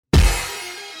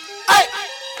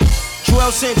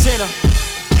Santana.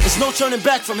 There's no turning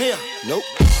back from here. Nope.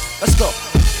 Let's go.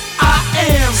 I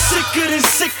am sicker than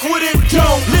sick with it.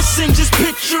 Don't listen, just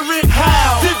picture it.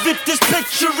 How vivid this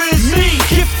picture is. Me,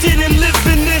 gifted and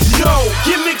living this. Yo,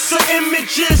 gimmicks or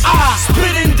images. I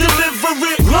spit and deliver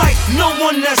it like no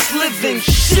one that's living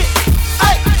shit.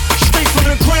 Ay. Straight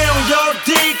from the ground, y'all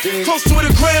dig. Close to where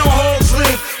the groundhogs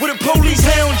live. Where the police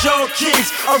hound y'all kids.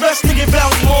 Arrest and give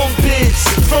out long bids.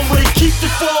 From where they keep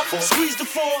the fork, squeeze the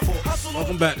fork.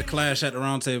 Welcome back to Clash at the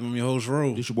Roundtable. I'm your host,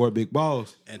 Ro. It's your boy, Big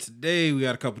Balls. And today we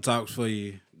got a couple talks for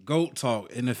you. GOAT Talk,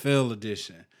 NFL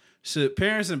edition. Should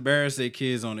parents embarrass their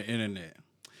kids on the internet?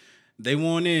 They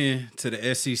won in to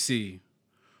the SEC.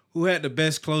 Who had the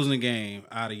best closing game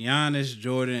out of Giannis,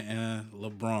 Jordan, and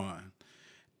LeBron?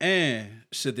 And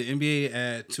should the NBA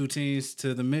add two teams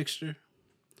to the mixture?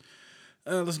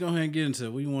 Let's go ahead and get into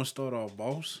it. Where you want to start off,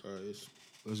 boss? All right,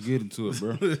 let's get into it,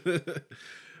 bro.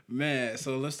 Man,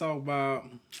 so let's talk about,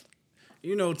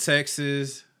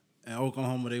 Texas and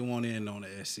Oklahoma, they won in on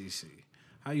the SEC.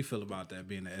 How you feel about that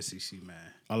being the SEC, man?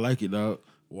 I like it, dog.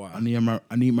 Why? I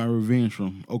need my revenge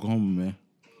from Oklahoma, man.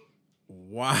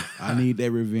 Why? I need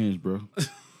that revenge, bro.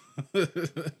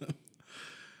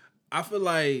 I feel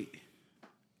like,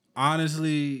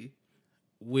 honestly,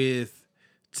 with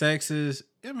Texas,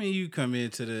 you come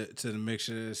into the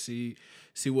mixture, see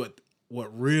what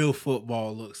real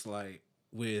football looks like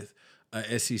with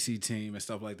a SEC team and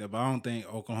stuff like that. But I don't think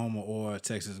Oklahoma or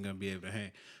Texas is going to be able to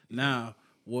hang. Now,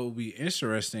 what would be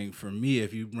interesting for me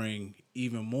if you bring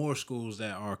even more schools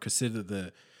that are considered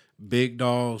the big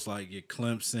dogs, like your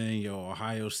Clemson, your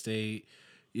Ohio State,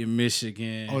 your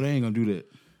Michigan. Oh, they ain't going to do that.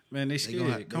 Man, they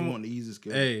scared. Come on, the easiest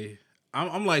game. Hey,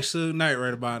 I'm like Suge Knight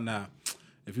right about now.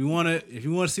 If you want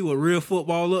to see what real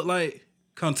football look like,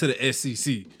 come to the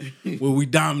SEC where we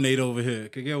dominate over here.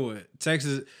 Cause get what?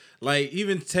 Texas, like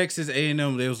even Texas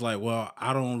A&M, they was like, well,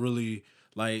 I don't really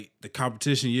like the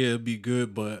competition. Yeah, it'd be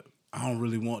good, but I don't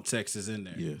really want Texas in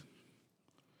there. Yeah.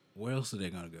 Where else are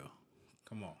they gonna go?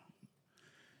 Come on.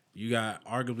 You got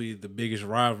arguably the biggest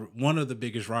one of the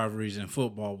biggest rivalries in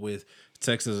football with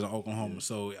Texas and Oklahoma. Yeah.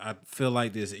 So I feel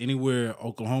like this anywhere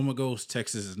Oklahoma goes,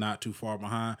 Texas is not too far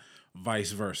behind.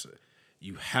 Vice versa.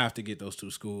 You have to get those two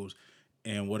schools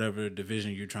in whatever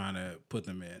division you're trying to put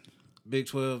them in. Big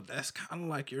 12, that's kind of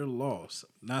like your loss.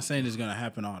 Not saying it's going to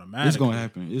happen automatically. It's going to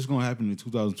happen. It's going to happen in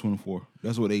 2024.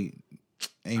 That's what they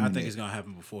aim I think it's going to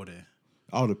happen before then.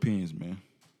 All depends, man.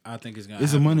 I think it's going to happen.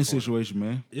 It's a money situation,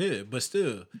 man. Yeah, but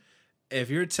still,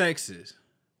 if you're Texas,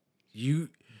 you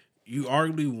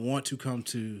arguably want to come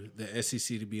to the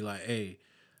SEC to be like, hey,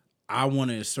 I want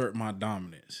to assert my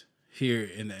dominance here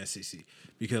in the SEC.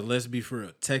 Because let's be for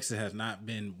real, Texas has not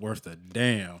been worth a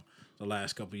damn the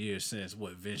last couple of years since,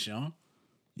 Vince Young?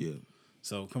 Yeah.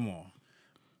 So, come on.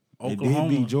 Oklahoma.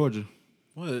 They did beat Georgia.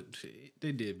 Well,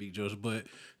 they did beat Georgia, but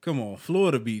come on.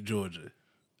 Florida beat Georgia.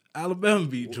 Alabama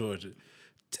beat Georgia.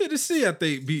 Tennessee, I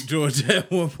think, beat Georgia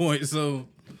at one point. So,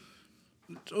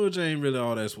 Georgia ain't really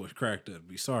all that's what cracked up to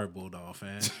be. Sorry, Bulldog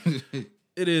fans.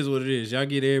 It is what it is. Y'all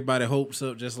get everybody hopes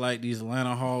up just like these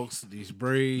Atlanta Hawks, these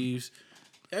Braves.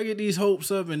 Y'all get these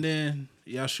hopes up and then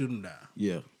y'all shoot them down.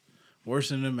 Yeah. Worse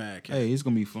than the Mad Cat. Hey, it's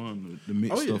going to be fun to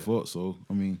mix stuff up. So,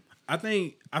 I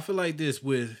feel like this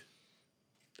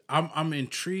I'm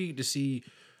intrigued to see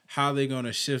how they're going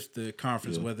to shift the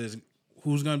conference, whether it's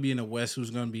who's going to be in the West,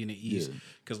 who's going to be in the East.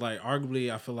 Because,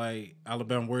 arguably, I feel like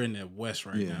Alabama, we're in the West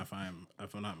right now, if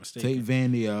I'm not mistaken. Take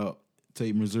Vandy out,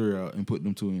 take Missouri out, and put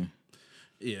them two in.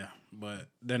 Yeah, but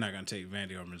they're not going to take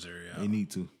Vandy or Missouri out. They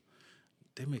need to.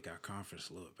 They make our conference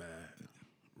look bad.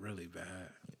 Really bad.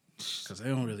 Because they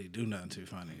don't really do nothing too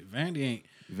funny. Vandy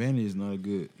is not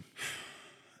good.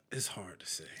 It's hard to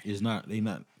say. It's not. They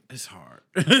not. It's hard.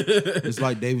 It's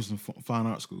like Davidson Fine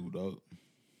Art School, dog.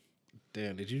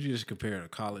 Damn, did you just compare a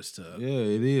college to Yeah,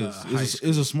 it is.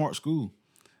 It's a smart school.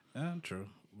 Yeah, true.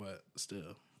 But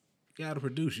still, you got to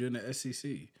produce. You're in the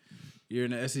SEC. You're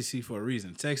in the SEC for a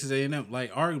reason. Texas A&M,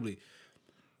 arguably,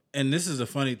 and this is a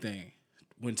funny thing.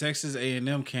 When Texas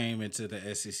A&M came into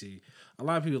the SEC, a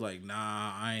lot of people like,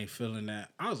 nah, I ain't feeling that.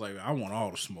 I was like, I want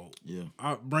all the smoke.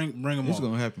 Yeah. Bring them on. It's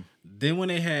going to happen. Then when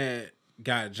they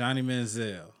got Johnny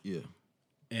Manziel. Yeah.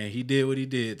 And he did what he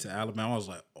did to Alabama. I was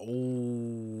like,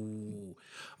 oh,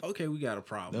 okay, we got a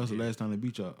problem. That was the last time they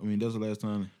beat y'all. That was the last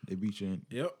time they beat you.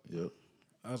 Yep.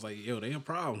 I was like, yo, they a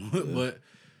problem. Yeah. But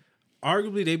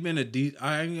arguably, they've been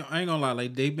I ain't gonna lie,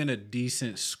 they've been a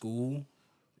decent school,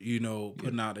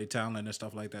 putting out their talent and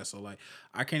stuff like that. So,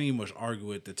 I can't even much argue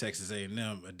with the Texas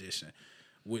A&M edition.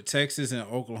 With Texas and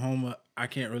Oklahoma, I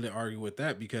can't really argue with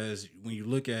that because when you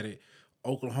look at it,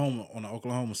 Oklahoma, on the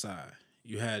Oklahoma side,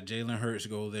 You had Jalen Hurts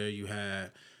go there. You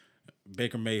had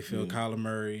Baker Mayfield, Kyler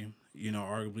Murray,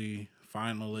 arguably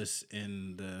finalists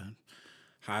in the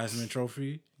Heisman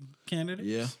Trophy candidates.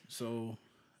 Yeah. So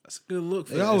that's a good look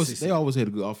for They always had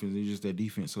a good offense. It's just their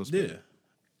defense so yeah.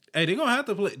 Hey, they're gonna have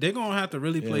to play. They're gonna have to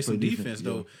really play some defense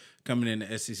though. Coming in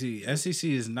the SEC, SEC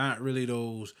is not really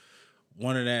those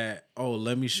one of that. Oh,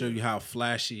 let me show you how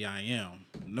flashy I am.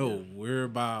 No, we're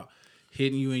about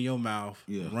hitting you in your mouth,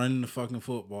 running the fucking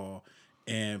football,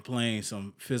 and playing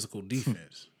some physical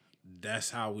defense. That's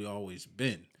how we always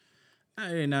been.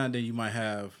 Every now and then you might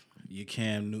have your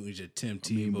Cam Newton, your Tim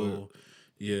Tebow.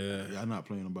 I'm not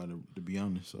playing nobody to be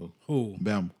honest. So who?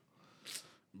 Bama.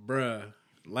 Bruh.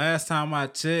 Last time I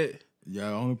checked,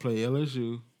 y'all only play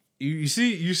LSU. You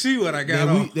see what I got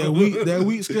on. That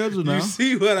week schedule now. You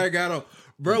see what I got on.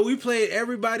 Bro, we played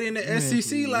everybody in the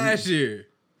SEC last year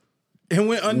and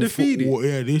went undefeated.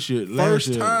 This year.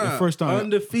 The first time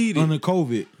undefeated. Under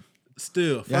COVID.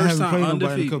 Still, y'all first time undefeated.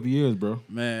 Nobody in a couple years, bro.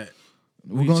 Man,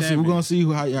 we're gonna see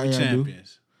how y'all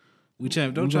champions. do. We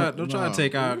champions. Don't try to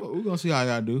take out. We're gonna see how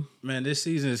y'all do. Man, this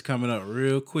season is coming up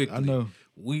real quickly. I know.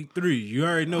 Week 3, you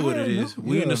already know what it is.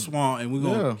 We in the swamp, and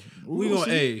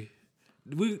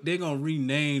they're gonna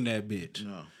rename that bitch.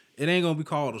 No. It ain't gonna be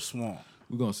called a swamp.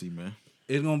 We're gonna see, man.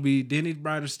 It's gonna be Denny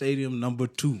Bryder Stadium number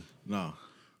 2. No.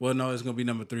 Well, no, it's gonna be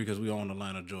number 3 because we own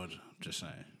Atlanta, Georgia. Just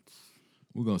saying.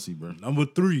 We're gonna see, bro. Number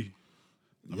 3.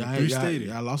 Number 3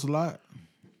 stadium. Y'all lost a lot.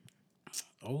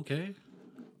 Okay.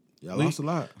 Y'all lost a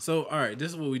lot. So, all right,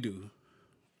 this is what we do.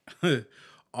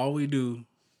 All we do,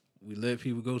 we let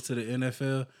people go to the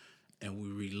NFL and we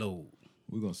reload.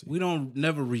 We're gonna see. We don't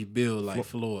never rebuild like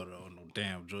Florida or no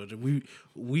damn Georgia. We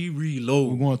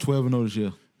reload. We're going 12-0 this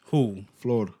year. Who?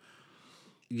 Florida.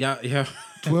 Yeah.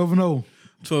 12-0.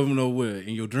 12-0 where?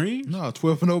 In your dreams? No,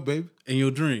 12-0, baby. In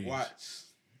your dreams. Watch.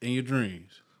 In your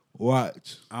dreams.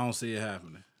 Watch. I don't see it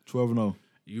happening. 12-0.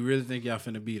 You really think y'all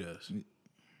finna beat us?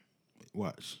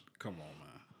 Watch. Come on,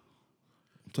 man.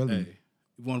 I'm telling you.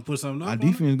 You want to put something up? Our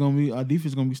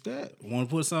defense gonna be stacked. Want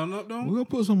to put something up, though? We're gonna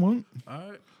put something on. All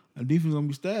right. Our defense gonna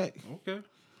be stacked. Okay.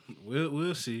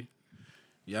 We'll see.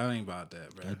 Y'all ain't about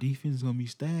that, bro. Our defense gonna be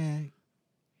stacked.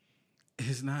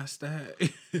 It's not stacked.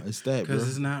 It's stacked, bro. Because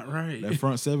it's not right. That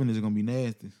front 7 is gonna be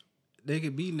nasty. They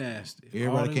could be nasty.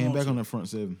 Everybody came back on that front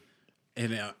 7.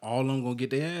 And all of them gonna get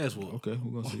their ass whooped. Okay,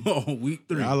 we're gonna see. On week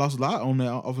 3. I lost a lot on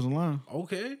that offensive line.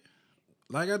 Okay.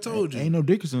 Like I told you. Ain't no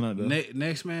Dickerson out there.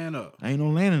 Next man up. Ain't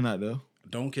no Lannon out there.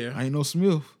 Don't care. Ain't no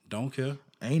Smith. Don't care.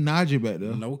 Ain't Najee back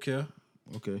there. No care.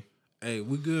 Okay. Hey,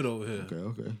 we good over here.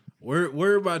 Okay.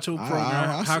 Worry about your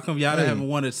program. How come y'all haven't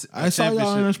won a championship? I saw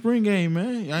y'all in the spring game,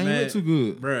 man. Y'all ain't look too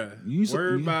good. Bruh.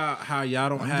 Worry about how y'all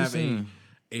don't have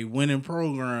a winning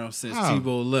program since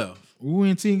Tebow left. We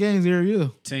win 10 games every year.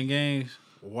 10 games?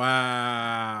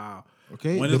 Wow.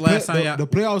 Okay. When the last time the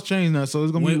playoffs changed now, so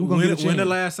it's gonna be. We're gonna get a chance. When the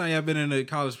last time y'all been in the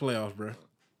college playoffs, bro?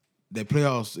 That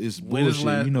playoffs is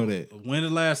bullshit. You know that. When the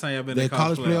last time y'all been in the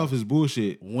college playoffs is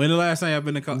bullshit. When the last time y'all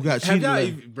been in college? We got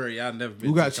cheated. Bro, y'all never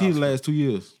been. We got cheated the last 2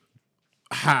 years.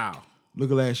 How? Look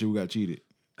at last year. We got cheated.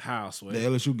 How? Sweat? The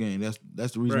LSU game. That's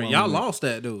the reason. Bro, y'all lost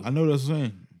that, dude. I know that's what I'm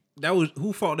saying. That was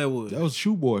who fault that was? That was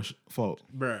Shoe Boy's fault.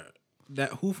 Bro,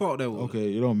 who fault that was?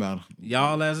 Okay, it don't matter.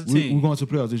 Y'all as a team. We're going to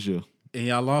the playoffs this year. And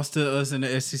y'all lost to us in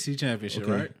the SEC championship,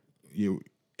 right? Yeah.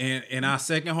 And in our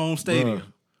second home stadium. Bruh,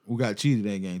 we got cheated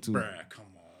that game too. Bruh, come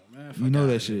on, man. You know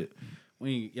that shit.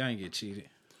 Y'all ain't get cheated.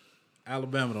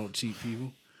 Alabama don't cheat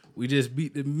people. We just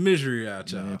beat the misery out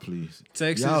y'all. Man, please.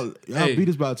 Texas. Y'all beat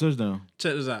us by a touchdown.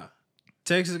 Check this out.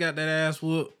 Texas got that ass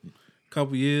whooped a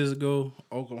couple years ago.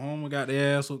 Oklahoma got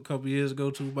their ass whooped a couple years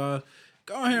ago too, boss.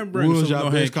 Go ahead and bring What was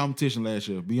y'all best competition last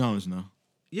year? Be honest now.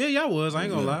 Yeah, y'all was. I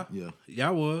ain't gonna lie. Yeah.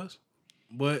 Y'all was.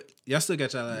 But y'all still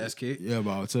got y'all ass kicked. Yeah,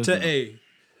 about a touchdown.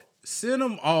 Send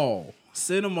them all.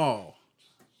 Send them all.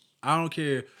 I don't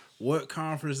care what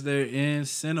conference they're in.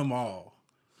 Send them all.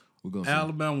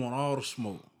 Alabama want all the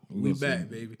smoke. We back,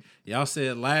 baby. Y'all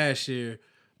said last year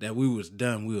that we was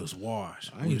done. We was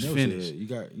washed. We was finished. You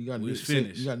got we Nick, was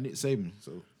finished. You got Nick Saban.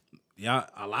 So y'all,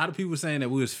 a lot of people saying that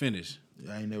we was finished.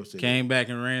 I ain't never said Came back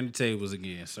and ran the tables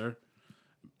again, sir.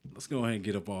 Let's go ahead and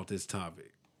get up off this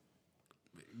topic.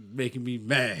 Making me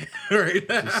mad right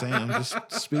now. Just saying, I'm just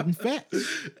spitting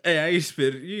facts. Hey, I ain't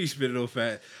spitting. You ain't spitting no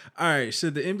facts. All right,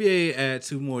 should the NBA add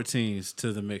 2 more teams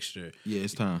to the mixture? Yeah,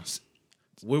 it's time.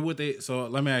 Where would they? So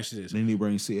let me ask you this. They need to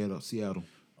bring Seattle.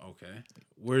 Okay.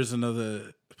 Where's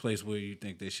another place where you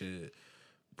think they should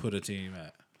put a team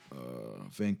at?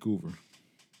 Vancouver.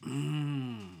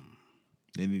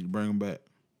 They need to bring them back.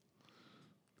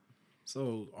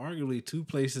 So arguably 2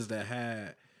 places that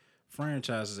had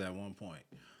franchises at one point.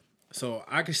 So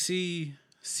I could see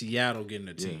Seattle getting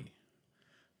a team.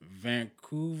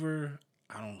 Vancouver,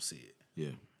 I don't see it.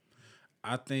 Yeah.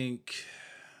 I think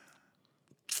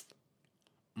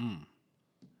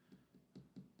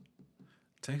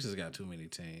Texas got too many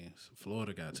teams.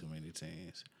 Florida got too many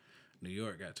teams. New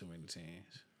York got too many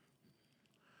teams.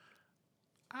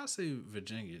 I say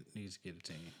Virginia needs to get a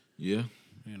team. Yeah.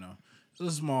 You know, it's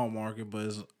a small market, but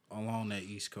it's along that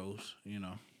East Coast. You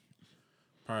know,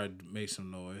 probably make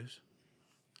some noise.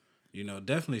 You know,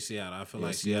 definitely Seattle. I feel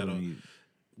like Seattle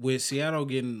with Seattle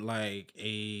getting like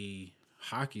a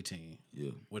hockey team,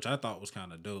 which I thought was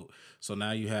kind of dope. So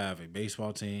now you have a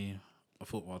baseball team, a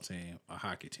football team, a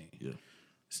hockey team. Yeah.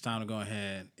 It's time to go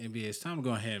ahead, NBA, it's time to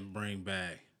go ahead and bring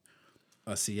back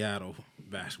a Seattle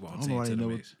basketball team to the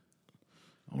mix.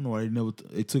 I don't know why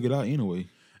they took it out anyway.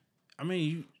 I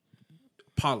mean,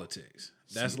 politics.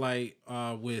 That's like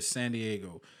with San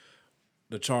Diego,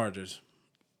 the Chargers.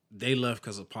 They left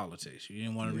because of politics. You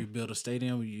didn't want to rebuild a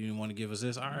stadium. You didn't want to give us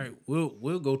this. All right,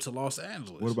 we'll go to Los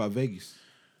Angeles. What about Vegas?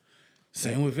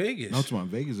 Same with Vegas. No, come on,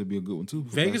 Vegas would be a good one too.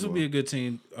 Vegas would be a good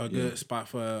team, a good spot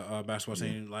for a basketball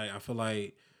team. Like I feel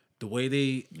like the way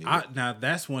they now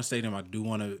that's one stadium I do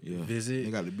want to visit.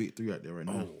 They got the Big Three out there right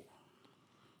now.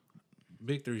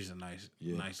 Big Three is a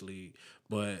nice league,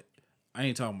 but I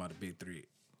ain't talking about the Big Three.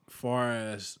 Far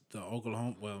as the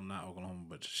Oklahoma, well, not Oklahoma,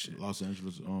 but shit. Los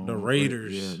Angeles, the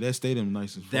Raiders. Yeah, that stadium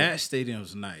nice as fuck. That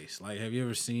stadium's nice. Like, have you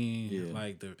ever seen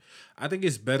like the? I think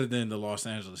it's better than the Los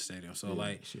Angeles stadium. So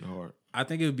like, shit hard. I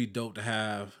think it would be dope to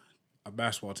have a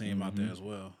basketball team out there as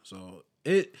well. So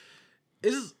it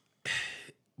is.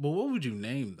 But what would you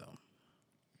name them?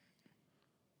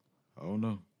 I don't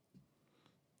know.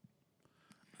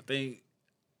 I think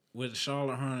with the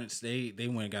Charlotte Hornets, they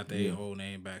went and got their old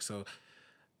name back. So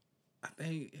I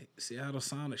think Seattle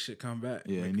Sonics should come back.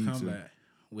 Yeah, they need to. Back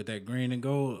with that green and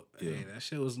gold. Yeah. Hey, that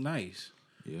shit was nice.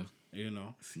 Yeah. You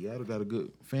know. Seattle got a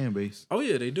good fan base. Oh,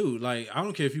 yeah, they do. Like, I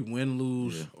don't care if you win,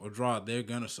 lose, or draw, they're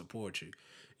going to support you.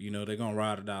 You know, they're going to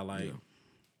ride it out. Like,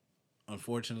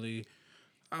 unfortunately,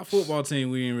 our football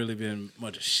team, we ain't really been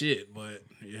much of shit, but,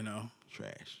 you know.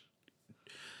 Trash.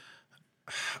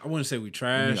 I wouldn't say we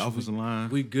trash. And the offensive line.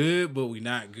 We good, but we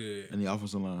not good. And the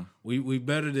offensive line. We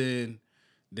better than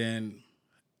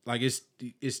like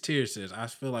it's tier six. I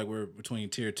feel like we're between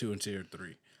tier 2 and tier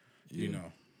 3. You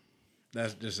know,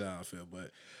 that's just how I feel.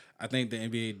 But I think the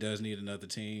NBA does need another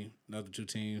team, another 2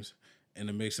 teams in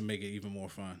the mix to make it even more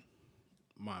fun,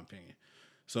 in my opinion.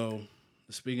 So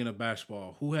speaking of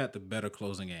basketball, who had the better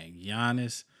closing game,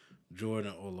 Giannis,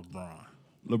 Jordan, or LeBron?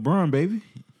 LeBron, baby.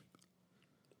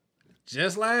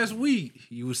 Just last week,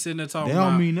 you was sitting there talking that don't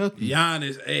about mean nothing.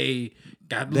 Giannis,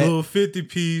 got the little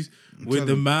 50-piece with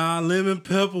the mild lemon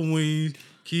pepper wings.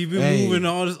 Keep it moving,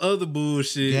 all this other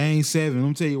bullshit. Game 7. Let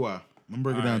me tell you why. I'm gonna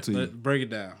break it down to you. Break it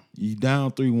down. You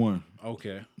down 3-1.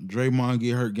 Okay. Draymond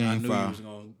get hurt game 5. I knew you was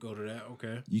gonna go to that.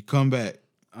 Okay. You come back.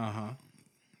 Uh-huh.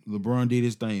 LeBron did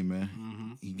his thing, man.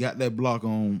 Mm-hmm. He got that block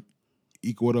on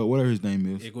whatever his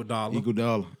name is.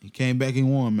 Iguodala. He came back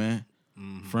and won, man.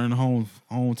 Mm-hmm. Front of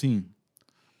the home team.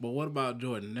 But what about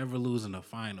Jordan never losing a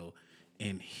final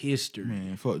in history?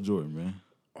 Man, fuck Jordan, man.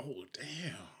 Oh,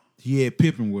 damn. He had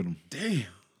Pippen with him. Damn.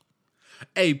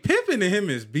 Hey, Pippen and him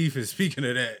is beefing. Speaking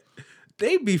of that,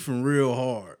 they beefing real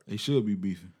hard. They should be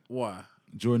beefing. Why?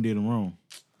 Jordan did him wrong.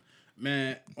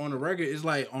 Man, on the record, it's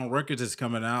like on records it's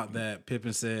coming out that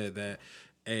Pippen said that,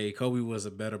 hey, Kobe was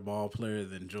a better ball player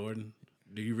than Jordan.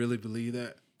 Do you really believe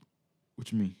that?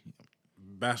 What you mean?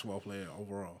 Basketball player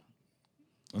overall.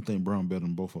 I think Brown better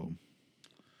than both of them.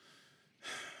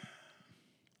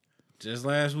 Just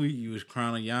last week, you was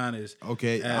crowning Giannis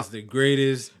as the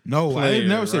greatest. No, I didn't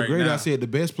never say great. Now. I said the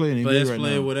best player in the NBA NBA right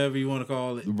player, now. Whatever you want to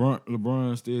call it.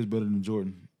 LeBron still is better than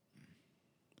Jordan.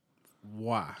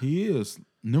 Why? He is.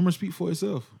 Numbers speak for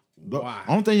itself. Why?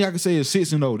 Only thing y'all can say is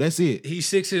 6-0. That's it. He's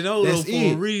 6-0 though for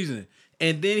a reason.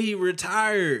 And then he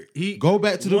retired. He go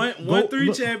back to won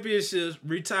 3 championships,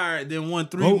 retired, then won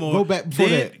 3 more. Go back before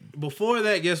that. Before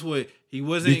that, guess what? He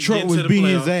wasn't. Detroit was beating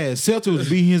his ass. Celtics was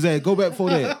beating his ass. Go back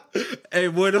before that. Hey,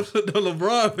 boy, the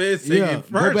LeBron fans say it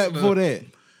first. Go back before that.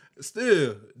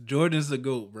 Still, Jordan's the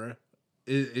GOAT, bro.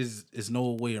 It's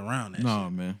no way around that. No,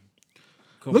 man.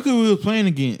 Look at who he was playing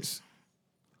against.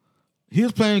 He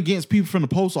was playing against people from the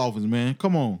post office, man.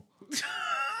 Come on.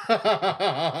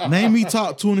 Name me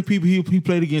top 20 people he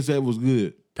played against that was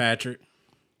good. Patrick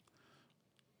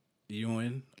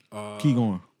Ewing. Keep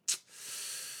going.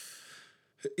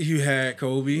 You had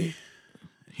Kobe.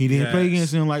 He didn't play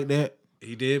against him like that.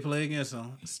 He did play against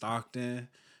him. Stockton.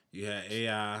 You had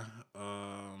AI.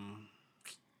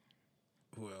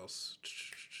 Who else?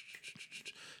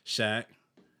 Shaq,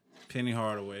 Penny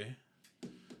Hardaway.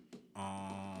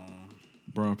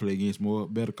 Brown played against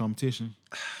better competition.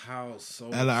 How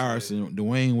so? Allen Iverson,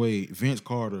 Dwayne Wade, Vince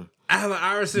Carter. Allen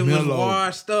Iverson was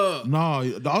washed up. No, all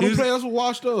the players were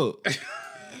washed up.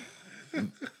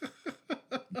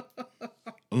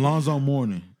 Alonzo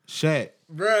Mourning, Shaq.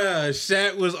 Bruh,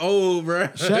 Shaq was old,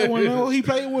 bruh. Shaq wasn't old. He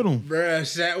played with him. Bruh,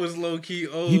 Shaq was low-key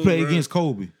old. He played against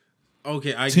Kobe.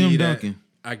 Okay, Tim Duncan.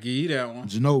 I give you that one.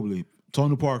 Ginobili.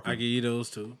 Tony Parker. I give you those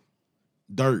two.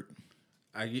 Dirt.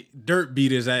 Dirt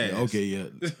beat his ass. Yeah, okay,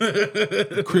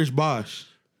 yeah. Chris Bosh.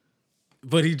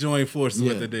 But he joined forces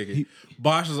with the nigga.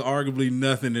 Bosh was arguably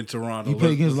nothing in Toronto. He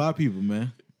played against a lot of people,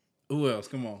 man. Who else?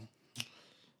 Come on.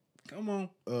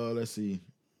 Let's see.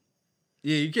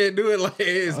 Yeah, you can't do it like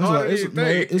it's harder than you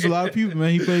think. It's a lot of people,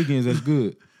 man. He played against. That's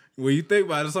good. When you think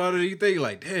about it, it's harder than you think.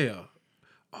 Like, damn,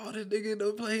 all this nigga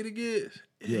done played against.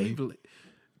 Yeah, he played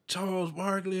Charles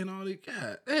Barkley and all these.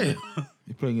 God damn.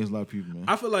 He played against a lot of people, man.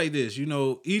 I feel like this. You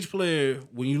know, each player,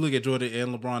 when you look at Jordan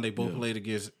and LeBron, they both played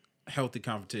against healthy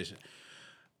competition.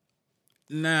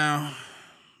 Now,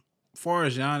 as far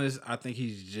as Giannis, I think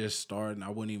he's just starting. I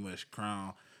wouldn't even much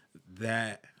crown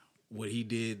that what he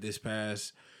did this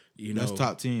past. That's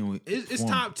top 10. It's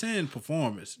top 10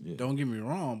 performance. Yeah. Don't get me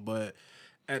wrong, but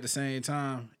at the same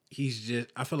time,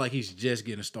 I feel like he's just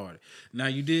getting started. Now,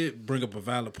 you did bring up a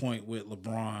valid point with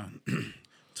LeBron.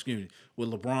 Excuse me, with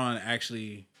LeBron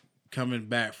actually coming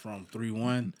back from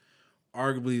 3-1,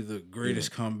 arguably the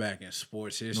greatest comeback in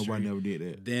sports history. Nobody never did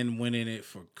that. Then winning it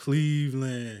for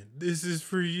Cleveland. This is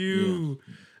for you.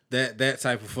 Yeah. That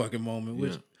type of fucking moment,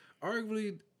 which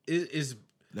arguably is.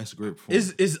 That's a great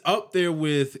performance. Is up there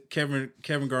with Kevin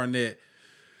Garnett.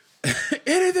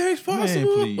 Anything's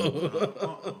possible.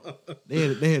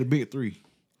 Man, they had a big three.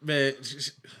 Man,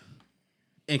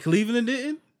 and Cleveland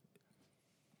didn't?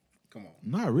 Come on.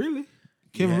 Not really.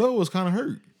 Kevin Love was kind of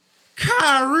hurt.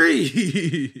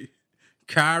 Kyrie.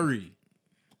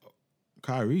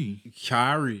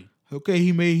 Okay,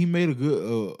 he made a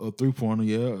good a 3-pointer.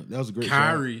 Yeah, that was a great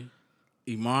shot. Iman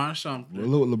Shumpert. Well,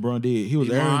 look what LeBron did. He was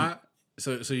Aaron.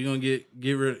 So you're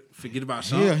gonna forget about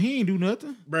Shumpert? Yeah, he ain't do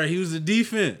nothing. Bro, he was a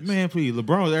defense. Man, please.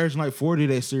 LeBron was averaging like 40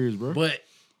 that series, bro. But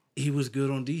he was good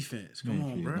on defense. Come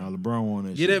on, bro. Nah, LeBron won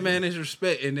that shit. Get that man his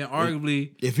respect. And then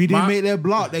arguably, if he didn't make that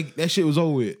block, that shit was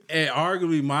over with. And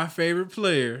arguably my favorite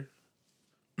player,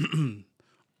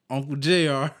 Uncle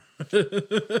JR.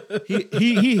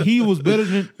 he was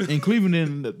better in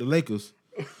Cleveland than the Lakers.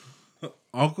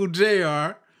 Uncle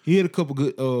JR. He had a couple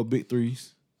good big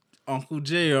threes. Uncle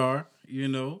JR,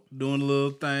 doing a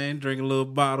little thing, drinking a little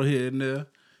bottle here and there,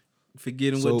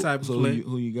 forgetting what type of play.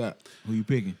 Who you got? Who you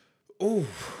picking? Ooh.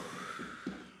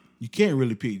 You can't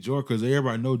really pick Jordan because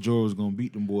everybody know Jordan was gonna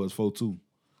beat them boys 4-2.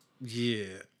 Yeah.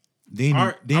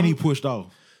 Then he pushed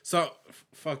off. So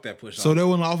fuck that push off. So there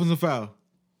was an offensive foul.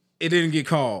 It didn't get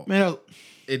called. Man,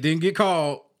 it didn't get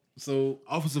called. So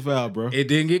offensive foul, bro. It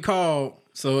didn't get called,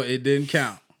 so it didn't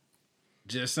count.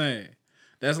 Just saying.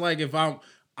 That's like if I'm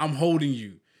holding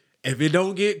you. If it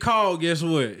don't get called, guess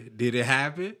what? Did it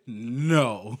happen?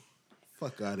 No.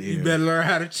 Fuck out of here. You better learn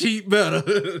how to cheat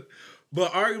better.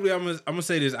 But arguably, I'm gonna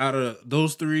say this: out of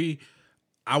those three,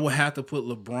 I would have to put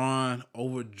LeBron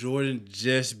over Jordan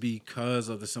just because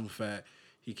of the simple fact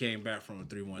he came back from a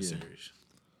 3-1 series,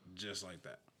 just like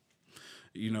that.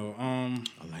 I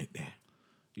like that.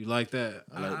 You like that?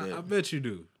 I like that. I bet you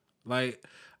do. Like,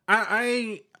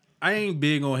 I ain't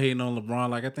big on hating on LeBron.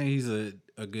 Like, I think he's a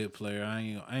good player. I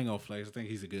ain't gonna flex. I think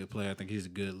he's a good player. I think he's a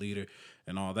good leader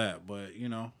and all that. But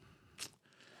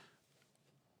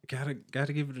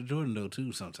gotta give it to Jordan though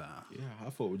too. Sometimes. Yeah, I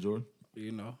fuck with Jordan.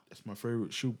 That's my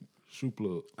favorite shoe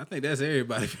plug. I think that's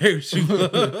everybody's favorite shoe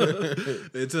plug.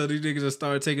 Until these niggas just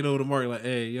start taking over the market. Like,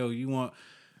 hey, yo, you want?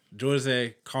 Jordan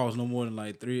said costs no more than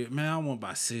like 3. Man, I want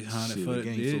about 600 for the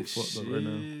game. So fucked up right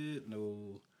now.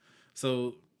 No.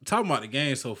 So talking about the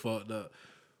game so fucked up.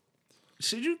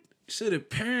 Should the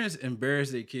parents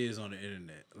embarrass their kids on the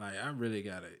internet? Like, I really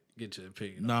gotta get your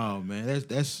opinion. No, man,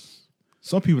 that's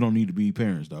some people don't need to be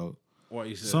parents, dog. Why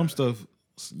you say some that? Stuff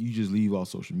you just leave off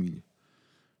social media.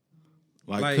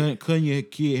 Like cutting your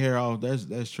kid hair off,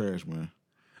 that's trash, man.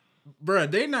 Bruh,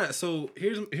 they not. So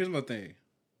here's my thing.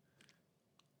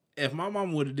 If my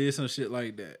mom would have did some shit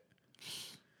like that,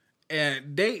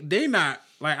 and they not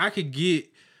like, I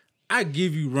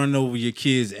give you run over your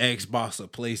kid's Xbox or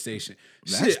PlayStation.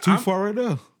 That's too far right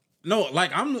there. No,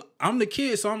 like I'm the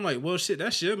kid, so I'm like, well, shit,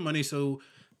 that's your money. So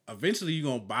eventually you're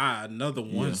gonna buy another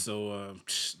one. Yeah. So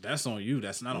that's on you.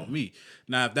 That's not on me.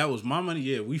 Now, if that was my money,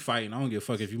 yeah, we fighting. I don't give a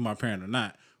fuck if you my parent or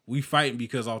not. We fighting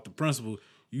because off the principle,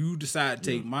 you decide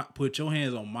to put your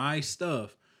hands on my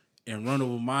stuff. and run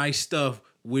over my stuff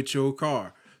with your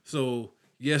car. So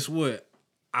guess what?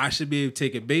 I should be able to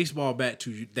take a baseball bat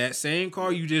to you, that same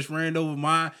car you just ran over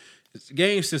my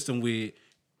game system with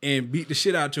and beat the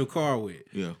shit out your car with.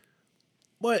 Yeah.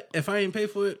 But if I ain't pay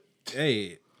for it,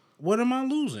 hey, what am I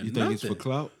losing? You think it's for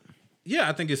clout? Yeah,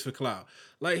 I think it's for clout.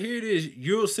 Like, here it is.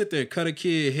 You'll sit there and cut a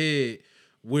kid head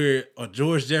where a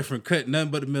George Jefferson cut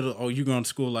nothing but the middle. Oh, you going to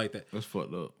school like that? That's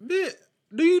fucked up. Bitch,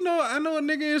 do you know? I know a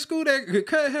nigga in school that could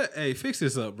cut her. Hey, fix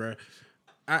this up, bro.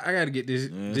 I got to get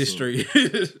this straight.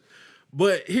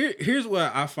 But here's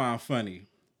what I find funny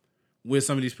with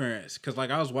some of these parents. Because, like,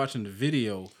 I was watching the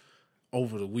video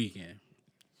over the weekend.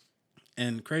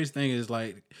 And the crazy thing is,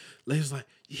 like, ladies like,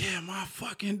 yeah, my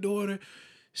fucking daughter,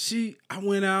 I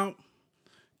went out,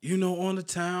 on the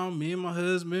town, me and my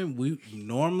husband, we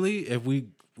normally, if we're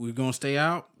going to stay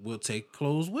out, we'll take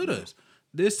clothes with us.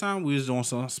 This time, we was doing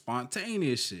some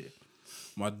spontaneous shit.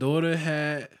 My daughter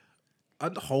had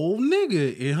a whole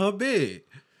nigga in her bed.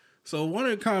 So one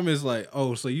of the comments like,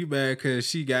 oh, so you bad because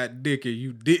she got dick and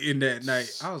you didn't that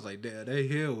night. I was like, damn, they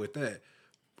hell with that.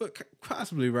 But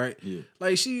possibly, right? Yeah.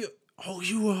 Like you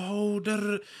a hoe,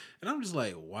 da-da-da. And I'm just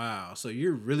like, wow. So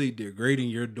you're really degrading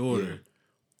your daughter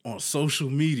on social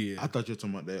media. I thought you were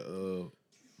talking about that.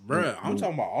 Bruh, I'm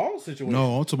talking about all situations.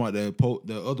 No, I'm talking about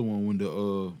the other one when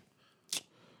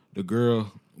the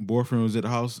girl boyfriend was at the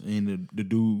house and the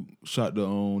dude shot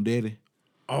the daddy.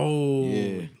 Oh.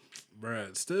 Yeah.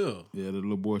 Bruh, still. Yeah, the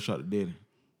little boy shot the daddy.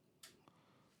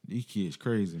 These kids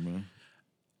crazy, man.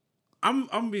 I'm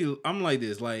like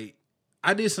this. Like,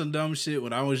 I did some dumb shit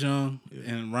when I was young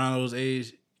and around those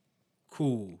age.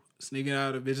 Cool. Sneaking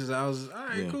out of bitches' houses. All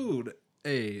right, cool.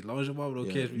 Hey, as long as your mama don't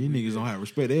catch me. These niggas don't have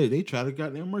respect. They try to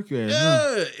goddamn murk your ass.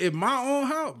 Yeah, in my own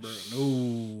house, bro.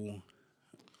 No.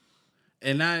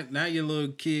 And now your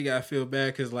little kid got to feel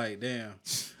bad because, like, damn,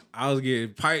 I was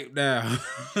getting piped down.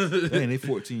 Dang, they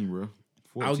 14, bro.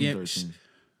 14, 13.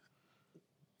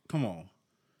 Come on.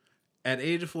 At the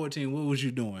age of 14, what was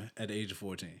you doing at the age of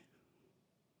 14?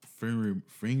 Fingering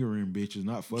bitches,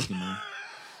 not fucking them.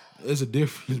 There's a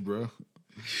difference, bro.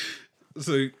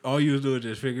 So all you was doing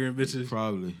just fingering bitches?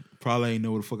 Probably ain't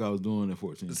know what the fuck I was doing at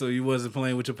 14. So you wasn't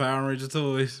playing with your Power Ranger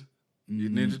toys?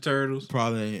 Your Ninja Turtles?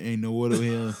 Probably ain't know what the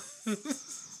hell.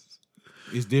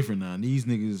 It's different now. These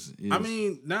niggas I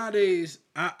mean, nowadays,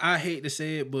 I hate to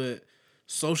say it, but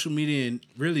social media and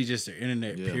really just the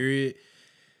internet, period.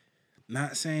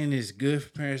 Not saying it's good for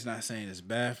parents, not saying it's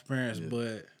bad for parents,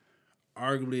 but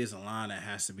arguably it's a line that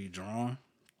has to be drawn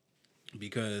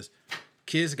because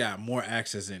kids got more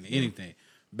access than anything.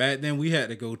 Back then, we had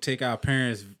to go take our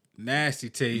parents' nasty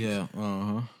tapes.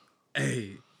 Yeah,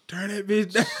 Hey, turn that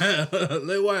bitch down.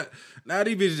 Like what? Now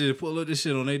these bitches just pull up this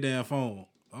shit on their damn phone.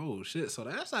 Oh shit! So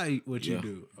that's what you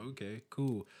do. Okay,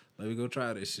 cool. Let me go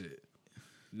try this shit.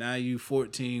 Now you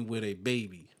 14 with a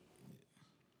baby.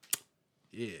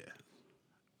 Yeah.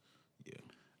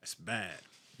 It's bad.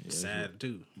 It's sad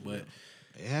too. But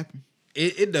it happens.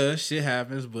 It does. Shit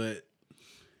happens, but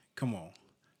come on.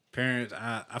 Parents,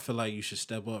 I feel like you should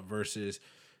step up versus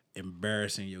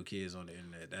embarrassing your kids on the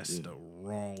internet. That's the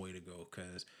wrong way to go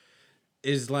because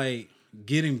it's like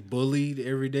getting bullied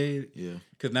every day. Yeah.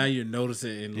 Because now you're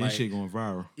noticing and like shit going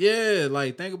viral. Yeah,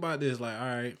 like think about this. Like, all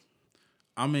right,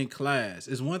 I'm in class.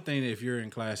 It's one thing if you're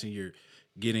in class and you're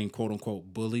getting quote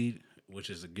unquote bullied, which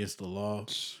is against the law.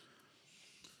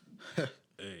 Hey,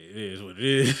 it is what it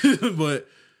is. But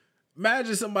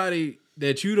imagine somebody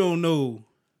that you don't know,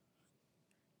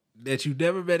 that you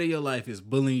never met in your life, is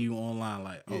bullying you online.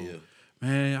 Like,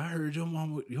 man, I heard your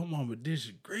mama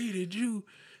disgraded you.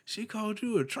 She called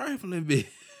you a trifling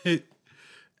bitch.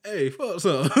 Hey, fuck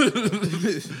so.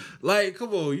 Like,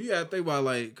 come on, you gotta think about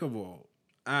like, come on.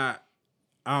 I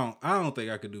don't think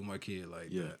I could do my kid like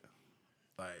that.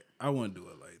 Like, I wouldn't do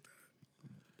it like that.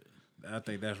 I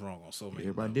think that's wrong on so many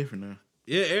Everybody levels. different now.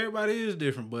 Yeah, everybody is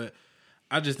different, but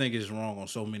I just think it's wrong on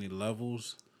so many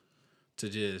levels to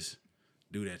just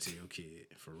do that to your kid.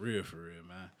 For real,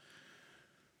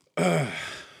 man.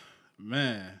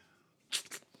 Man.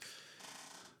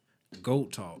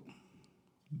 GOAT talk.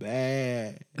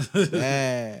 Bad.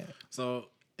 So,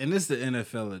 and this is the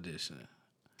NFL edition.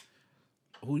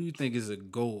 Who do you think is a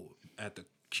GOAT at the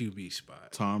QB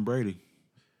spot? Tom Brady.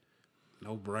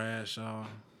 No Bradshaw.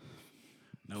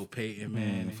 No Peyton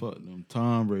Manning. Man, fuck them.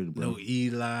 Tom Brady, bro. No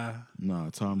Eli. Nah,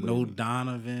 Tom Brady. No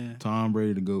Donovan. Tom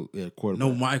Brady to go at quarterback.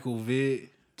 No Michael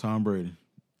Vick. Tom Brady.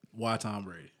 Why Tom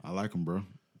Brady? I like him, bro.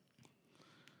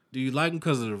 Do you like him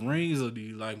because of the rings or do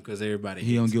you like him because everybody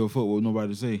He don't give a fuck what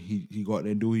nobody say. He go out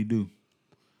there and do what he do.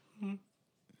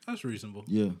 That's reasonable.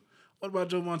 Yeah. What about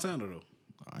Joe Montana, though?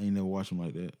 I ain't never watched him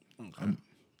like that. Okay.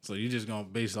 So you just gonna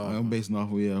base off? I'm basing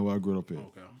off of who I grew up in.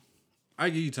 Okay. I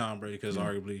give you Tom Brady because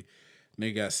arguably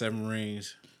they got 7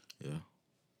 rings. Yeah.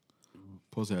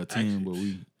 Supposed to have 10, but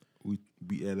we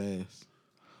beat that ass.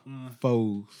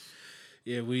 Foes.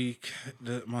 Yeah,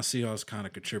 my Seahawks kind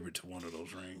of contribute to one of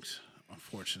those rings,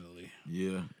 unfortunately.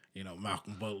 Yeah. You know,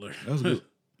 Malcolm Butler. That's good.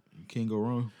 You can't go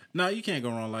wrong. No, you can't go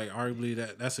wrong. Like, arguably,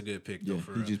 that's a good pick, though. Yeah,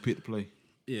 for he just picked the play.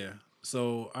 Yeah.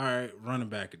 So, all right, running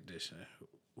back edition.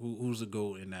 Who's the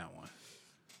GOAT in that one?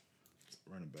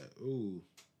 Running back. Ooh.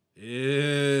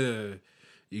 Yeah.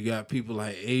 You got people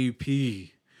like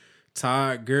AP,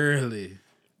 Todd Gurley.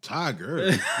 Todd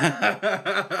Gurley.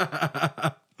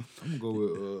 I'm gonna go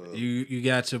with you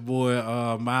got your boy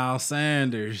Miles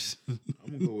Sanders. I'm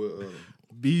gonna go with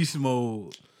Beast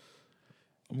Mode.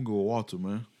 I'm gonna go with Walter,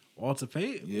 man. Walter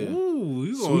Payton? Yeah.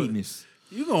 Ooh, Sweetness.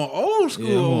 You going old school?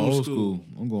 Yeah, I'm going old school.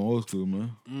 I'm going old school,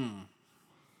 man.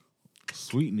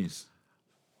 Sweetness.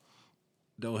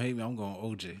 Don't hate me, I'm going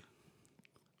OJ.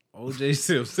 OJ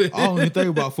Simpson. I don't even think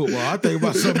about football. I think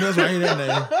about something else when I hear that name.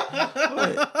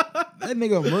 Like, that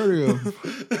nigga murder him.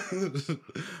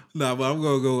 Nah, but I'm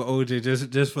gonna go with OJ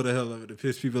just for the hell of it to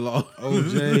piss people off.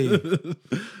 OJ.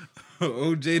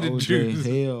 OJ the OJ Juice.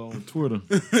 hell on Twitter.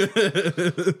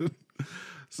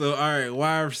 So all right,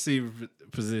 wide receiver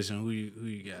position. Who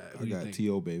you got? I got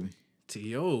T.O., baby.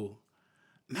 T.O.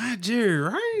 Not Jerry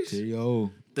Rice.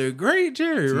 T.O. The great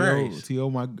Jerry Rice. T.O.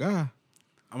 my guy.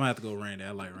 I'm gonna have to go Randy.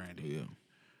 I like Randy. Yeah.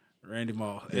 Randy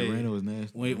Moss. Yeah, Randy was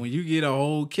nasty. When you get a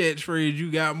whole catchphrase, you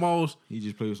got Moss. He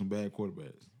just played with some bad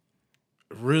quarterbacks.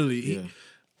 Really? Yeah.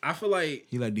 I feel like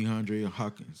he like DeAndre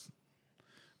Hopkins.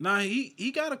 Nah,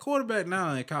 he got a quarterback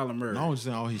now in Kyler Murray. No, I was just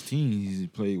saying all his teams he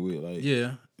played with. Like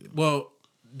yeah. Well,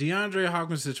 DeAndre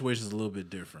Hopkins' situation is a little bit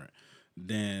different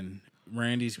than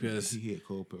Randy's because he had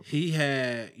Culpepper. He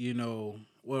had,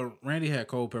 Randy had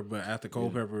Culpepper, but after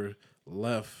Culpepper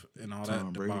left and all Tom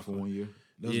that Brady debacle, for 1 year.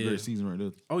 That was a great season right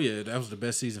there. Oh yeah, that was the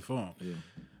best season for him. Yeah.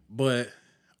 But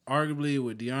arguably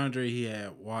with DeAndre, he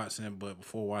had Watson, but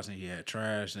before Watson he had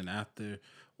Trash, and after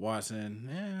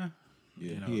Watson, he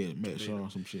had Matt Shaw or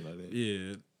some shit like that.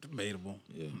 Yeah, debatable.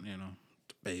 Yeah,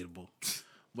 debatable.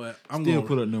 But I'm still going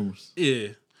put up numbers. Yeah,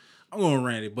 I'm going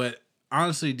Randy. But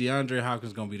honestly, DeAndre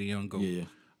Hopkins gonna be the young GOAT. Yeah,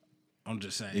 I'm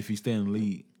just saying. If he stay in the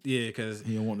lead, yeah, because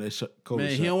he don't want that COVID man,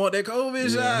 shot. he don't want that COVID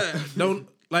shot. Don't.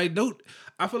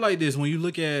 I feel like this when you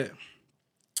look at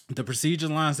the procedure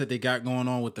lines that they got going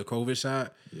on with the COVID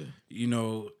shot. Yeah,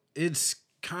 it's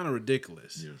kind of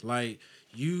ridiculous. Yeah. Like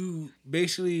you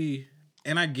basically,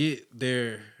 and I get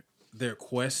their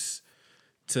quests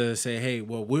to say, hey,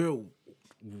 well,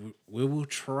 we will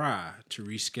try to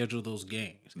reschedule those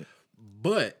games,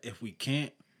 but if we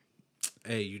can't,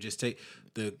 hey, you just take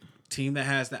the team that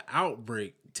has the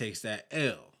outbreak takes that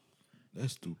L.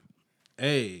 That's stupid.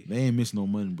 Hey, they ain't missing no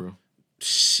money, bro.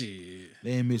 Shit,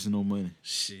 they ain't missing no money.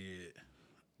 Shit,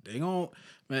 they gon'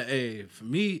 man. Hey, for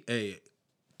me,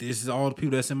 this is all the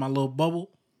people that's in my little bubble.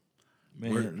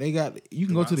 Man, they got you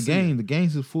can go to the game. The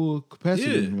games is full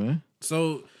capacity, man.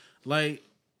 So, I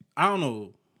don't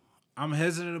know. I'm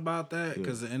hesitant about that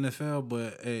because of the NFL,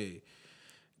 but hey,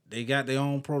 they got their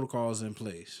own protocols in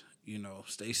place.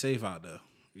 Stay safe out there.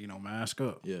 Mask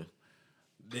up. Yeah.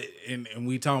 And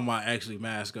we talking about actually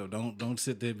mask up. Don't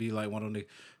sit there and be like one of them.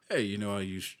 Hey, I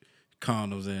use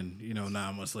condoms and 9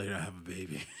 months later I have a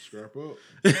baby. Scrap up.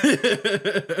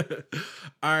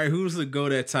 All right, who's the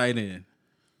GOAT at tight end?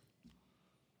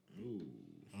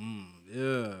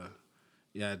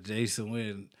 Yeah, Jason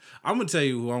Witten. I'm gonna tell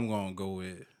you who I'm gonna go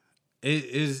with.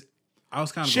 I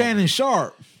was kind of Shannon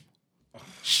Sharp.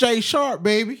 Shay Sharp,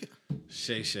 baby.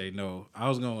 Shay. No,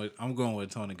 I'm going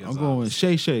with Tony Gonzalez. I'm going with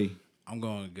Shay. I'm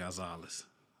going with Gonzalez.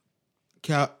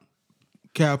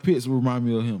 Cal Pitts remind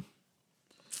me of him.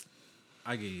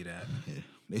 I give you that. Yeah,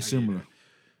 they similar.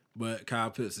 But Kyle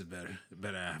Pitts is better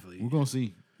athlete. We're gonna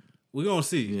see.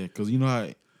 Yeah, because you know how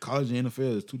college and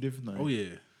NFL is two different things. Oh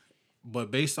yeah, but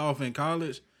based off in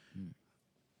college,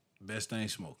 best thing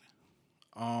smoking.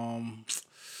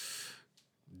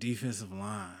 Defensive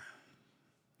line.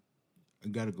 I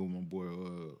gotta go with my boy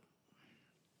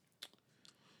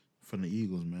from the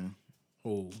Eagles, man.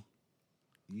 Who?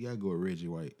 You gotta go with Reggie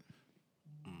White.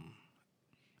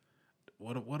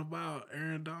 What about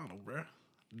Aaron Donald, bro?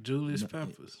 Julius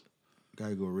Peppers.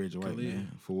 Gotta go with Reggie White,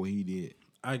 man, for what he did.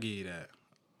 I give you that.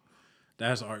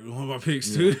 That's one of my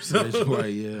picks too. So. Reggie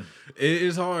White, yeah.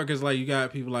 It's hard because you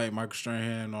got people like Michael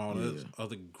Strahan and all those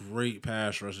other great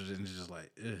pass rushers, and it's just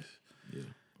yeah,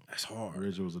 that's hard.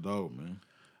 Reggie was a dog, man.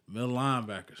 Middle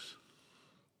linebackers.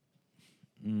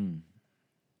 I'm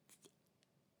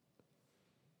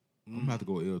gonna have to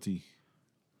go with LT.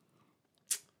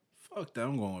 Fuck that.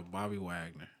 I'm going with Bobby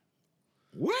Wagner.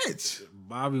 What?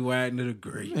 Bobby Wagner the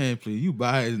Great. Man, please, you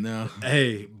biased now.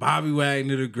 Hey, Bobby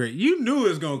Wagner the Great. You knew it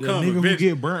was gonna come. Nigga who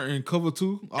get burnt in cover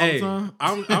 2 all the time.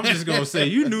 I'm just gonna say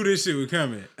you knew this shit was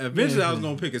coming. Eventually, I was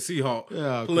gonna pick a Seahawk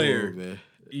player. On, man.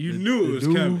 You knew it was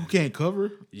coming. Who can't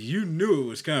cover? You knew it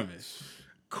was coming.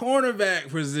 Cornerback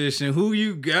position. Who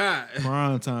you got?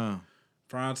 Prime time.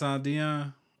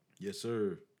 Dion. Yes,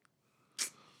 sir.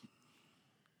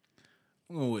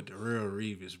 I'm going with the real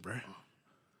Revis, bro.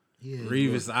 Yeah,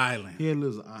 Revis Island. He had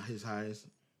his highest.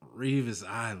 Revis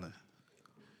Island.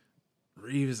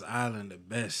 Revis Island, the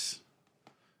best.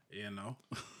 You know.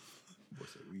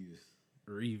 What's it,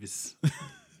 Revis.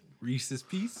 Reese's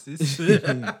Pieces.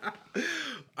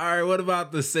 All right, what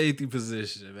about the safety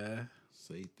position, man?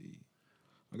 Safety.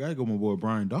 I gotta go with my boy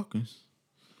Brian Dawkins.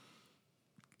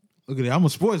 Look at that. I'm a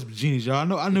sports genius,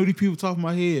 y'all. I know these people top of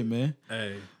my head, man.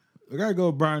 Hey. I gotta go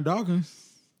with Brian Dawkins.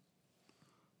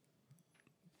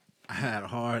 I had a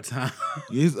hard time.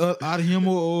 It's out of him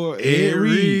or Ed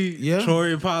Reed, yeah.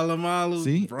 Troy Polamalu,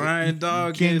 See? Brian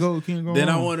Dawkins. Can't go then wrong.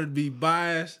 I wanted to be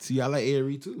biased. See, I like Ed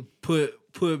Reed too. Put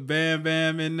Bam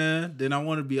Bam in there. Then I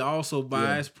want to be also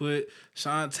biased. Yeah. Put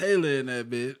Sean Taylor in that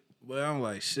bit. But I'm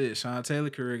like, shit, Sean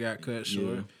Taylor's career got cut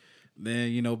short. Yeah.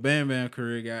 Then, Bam Bam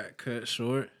career got cut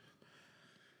short.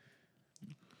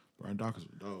 Brian Dawkins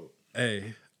was dog.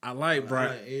 Hey, I like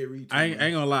Brian. I like Ed Reed too, I ain't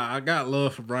gonna lie. I got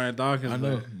love for Brian Dawkins. I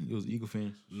know. He was an Eagle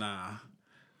fan. Nah.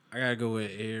 I gotta go with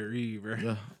Ed Reed, bro.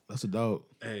 Yeah, that's a dog.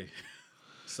 Hey.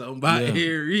 Something about Ed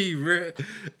Reed, bro.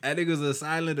 That nigga's a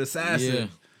silent assassin.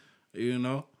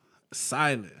 Yeah.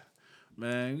 Silent.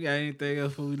 Man, you got anything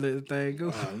else before we let the thing go?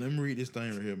 Let me read this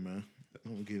thing right here, man.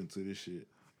 I'm gonna get into this shit.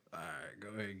 All right, go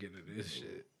ahead and get into this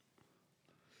shit.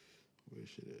 Where's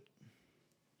shit at?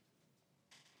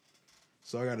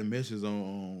 So I got a message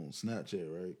on Snapchat,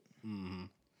 right? Mm-hmm.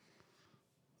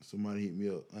 Somebody hit me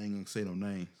up. I ain't gonna say no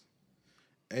names.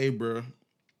 Hey, bro,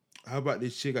 how about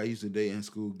this chick I used to date in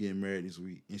school getting married this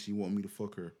week, and she want me to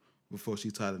fuck her before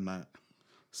she tied a knot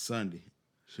Sunday?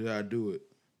 Should I do it?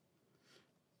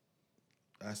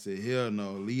 I said, hell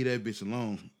no. Leave that bitch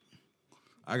alone.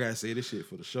 I gotta say this shit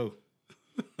for the show.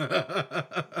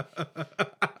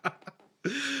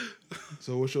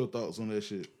 So what's your thoughts on that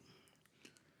shit?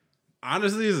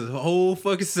 Honestly, it's a whole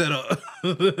fucking setup.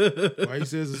 Why you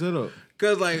say it's a setup?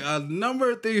 Because, a number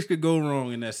of things could go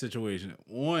wrong in that situation.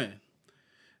 One,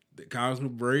 the condoms will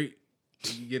break.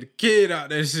 You get a kid out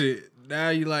that shit. Now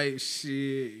you like,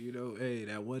 shit, hey,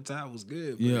 that one time was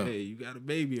good. But, hey, you got a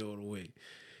baby on the way.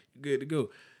 You're good to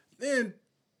go. Then,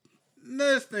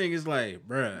 next thing is like,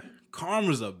 bruh,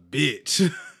 karma's a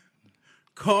bitch.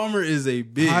 Karma is a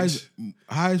bitch.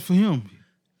 High for him.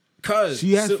 Cause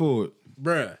she asked for it.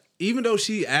 Bruh, even though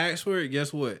she asked for it,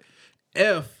 guess what?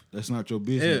 That's not your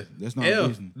business. That's not your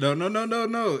business. No.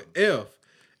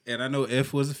 And I know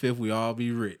F was the fifth, we all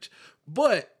be rich.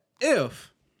 But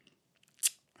if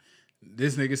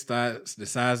this nigga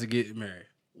decides to get married,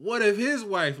 what if his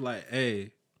wife like,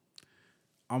 hey,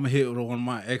 I'm gonna hit with one of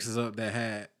my exes up that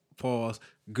had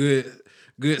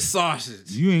good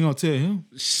sausage. You ain't gonna tell him.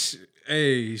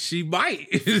 Hey, she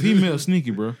might. Female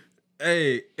sneaky, bro.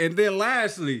 Hey, and then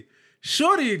lastly,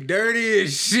 shorty dirty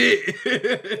as shit.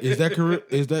 Is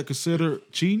that considered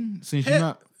cheating? Since you're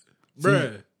not,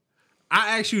 bruh.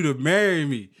 I asked you to marry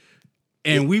me,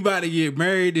 and we about to get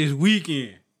married this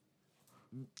weekend.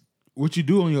 What you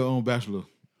do on your own bachelor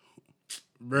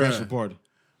party?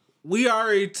 We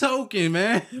already token,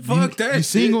 man. Fuck that shit. You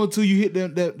single until you hit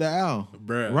the owl,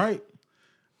 bruh. Right?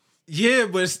 Yeah,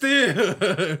 but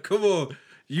still, come on.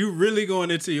 You really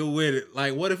going into your wedding?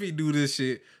 Like, what if he do this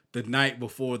shit the night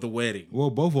before the wedding?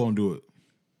 Well, both of them do it.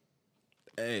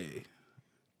 Hey,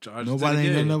 charge. Nobody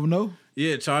ain't gonna never know.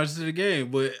 Yeah, charge to the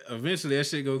game, but eventually that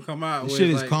shit gonna come out. This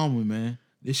shit is common, man.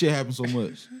 This shit happens so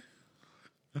much.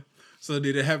 So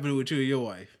did it happen with you and your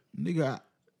wife? Nigga,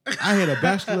 I had a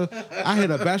bachelor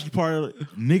party.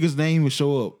 Niggas didn't even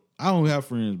show up. I don't have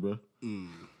friends, bro.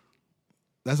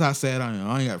 That's how sad I am.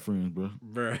 I ain't got friends,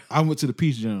 bro. I went to the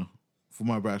Peach Jam for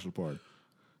my bachelor party.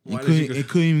 It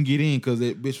couldn't even get in because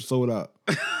that bitch was sold out.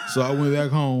 So I went back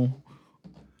home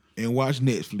and watched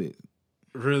Netflix.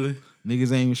 Really?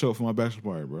 Niggas ain't even show up for my bachelor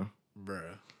party, bro. Bruh.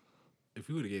 If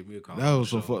you would have gave me a call, that was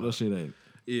some fucked up shit, ain't it?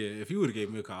 Yeah, if you would have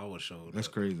gave me a call, I would have showed up. That's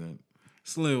crazy, ain't it?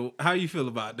 Slim, how you feel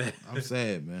about that? I'm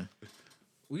sad, man.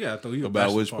 We gotta throw you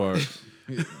about which party.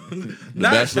 The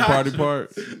bachelor party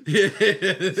part?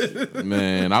 Yeah.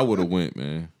 Man, I would have went,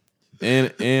 man.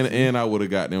 And I would have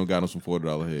got him some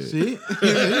 $40 head. See?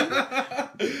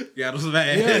 Got him some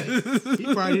ass. Yeah.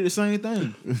 He probably did the same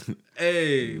thing.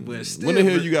 Hey, but still. When the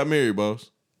hell you got married, boss?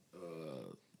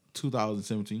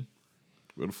 2017.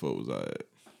 Where the fuck was I at?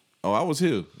 Oh, I was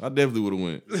here. I definitely would have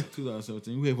went.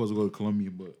 2017. We ain't supposed to go to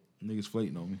Columbia, but niggas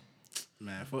flating on me.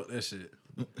 Man, fuck that shit.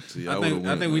 See, I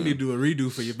think we need to do a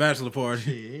redo for your bachelor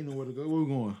party. Yeah, ain't nowhere to go. Where we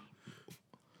going?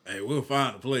 Hey, we'll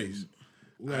find a place.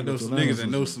 I know some Atlanta niggas that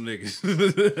know some niggas.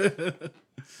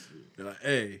 They're like,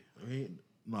 hey.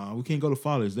 Nah, we can't go to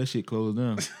Follies. That shit closed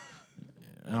down.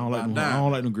 I don't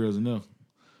like them girls enough.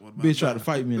 Bitch tried to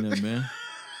fight me in there, man.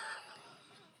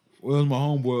 Well, it was my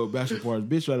homeboy at bachelor party.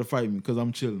 Bitch tried to fight me because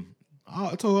I'm chilling.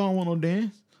 I told her I don't want no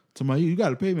dance. To my, you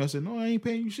gotta pay me. I said, no, I ain't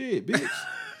paying you shit, bitch.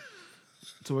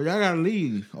 So y'all gotta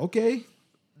leave. Okay.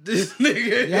 This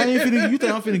nigga. Y'all ain't finna, you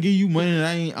think I'm finna give you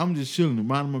money and I'm just chilling,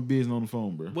 minding my business on the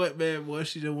phone, bro. What, man? Boy,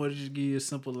 she just wanted to just give you a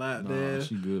simple lap dance.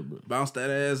 She good, bro. Bounce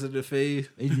that ass in the face.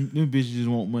 Them bitches just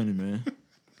want money, man.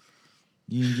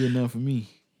 You ain't getting nothing from me.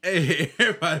 Hey,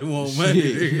 everybody want money,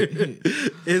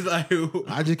 nigga. It's like...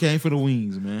 I just came for the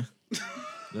wings, man.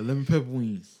 The lemon pepper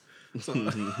wings.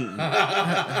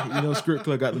 Script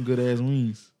Club got them good ass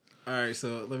wings. All right,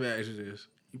 so let me ask you this.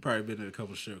 You probably been to a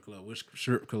couple strip clubs. Which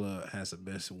strip club has the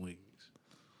best wings?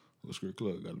 What strip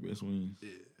club got the best wings? Yeah.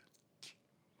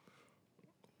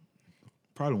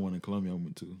 Probably one in Columbia I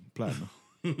went to. Platinum.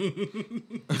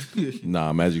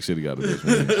 Nah, Magic City got the best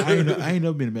wings. I ain't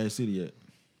never been to Magic City yet.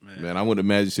 Man, I went to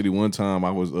Magic City one time.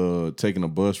 I was taking a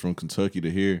bus from Kentucky to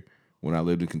here when I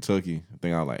lived in Kentucky. I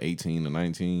think I was like 18 or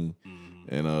 19.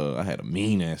 And I had a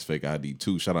mean ass fake ID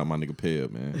too. Shout out my nigga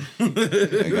Peb, man.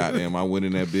 And goddamn, I went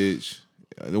in that bitch.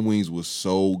 The wings was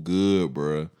so good,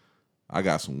 bruh. I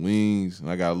got some wings and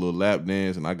I got a little lap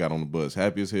dance and I got on the bus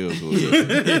happy as hell.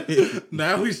 So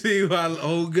now we see how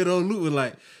old good old Luke was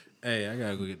like, hey, I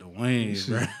gotta go get the wings,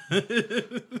 bro.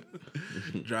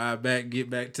 Drive back, get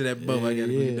back to that boat. I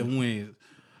gotta go get the wings.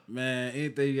 Man,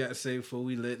 anything you got to say before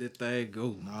we let this thing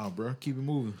go? Nah, bro. Keep it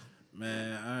moving.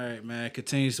 Man, all right, man.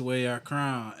 Continues to wear our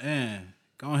crown. And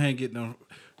go ahead and get them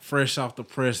fresh off the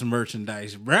press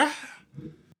merchandise, bruh.